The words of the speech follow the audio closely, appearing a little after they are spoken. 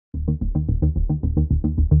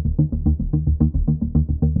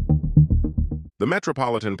The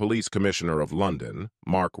Metropolitan Police Commissioner of London,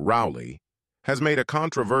 Mark Rowley, has made a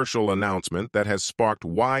controversial announcement that has sparked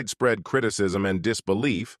widespread criticism and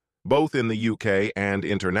disbelief both in the UK and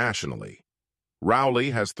internationally. Rowley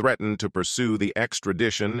has threatened to pursue the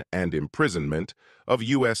extradition and imprisonment of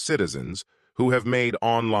U.S. citizens who have made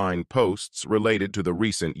online posts related to the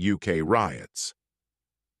recent UK riots.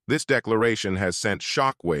 This declaration has sent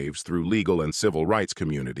shockwaves through legal and civil rights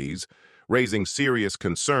communities, raising serious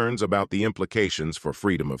concerns about the implications for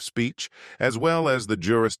freedom of speech, as well as the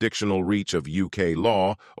jurisdictional reach of UK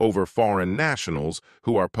law over foreign nationals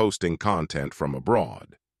who are posting content from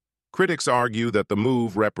abroad. Critics argue that the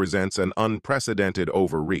move represents an unprecedented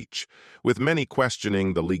overreach, with many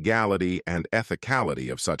questioning the legality and ethicality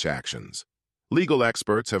of such actions. Legal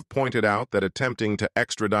experts have pointed out that attempting to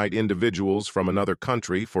extradite individuals from another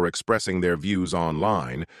country for expressing their views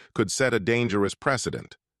online could set a dangerous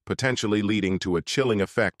precedent, potentially leading to a chilling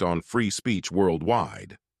effect on free speech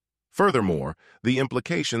worldwide. Furthermore, the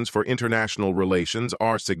implications for international relations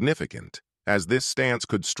are significant, as this stance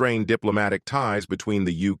could strain diplomatic ties between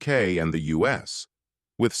the UK and the US,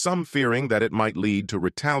 with some fearing that it might lead to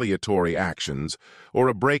retaliatory actions or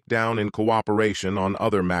a breakdown in cooperation on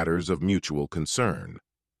other matters of mutual concern.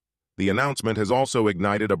 The announcement has also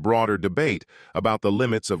ignited a broader debate about the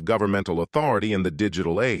limits of governmental authority in the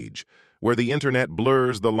digital age, where the internet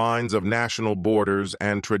blurs the lines of national borders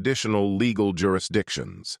and traditional legal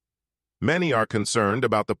jurisdictions. Many are concerned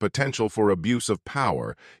about the potential for abuse of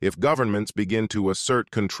power if governments begin to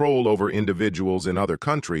assert control over individuals in other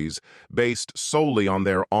countries based solely on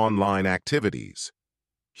their online activities.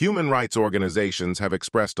 Human rights organizations have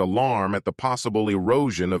expressed alarm at the possible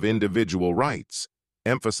erosion of individual rights,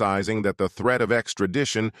 emphasizing that the threat of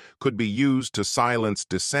extradition could be used to silence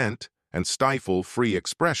dissent and stifle free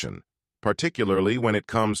expression, particularly when it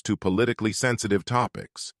comes to politically sensitive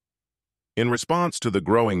topics. In response to the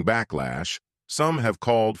growing backlash, some have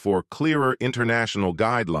called for clearer international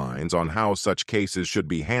guidelines on how such cases should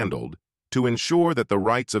be handled to ensure that the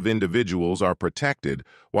rights of individuals are protected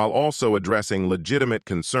while also addressing legitimate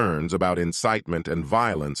concerns about incitement and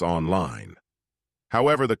violence online.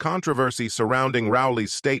 However, the controversy surrounding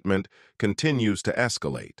Rowley's statement continues to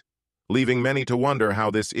escalate, leaving many to wonder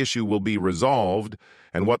how this issue will be resolved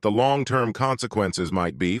and what the long-term consequences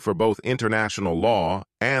might be for both international law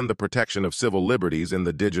and the protection of civil liberties in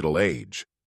the digital age.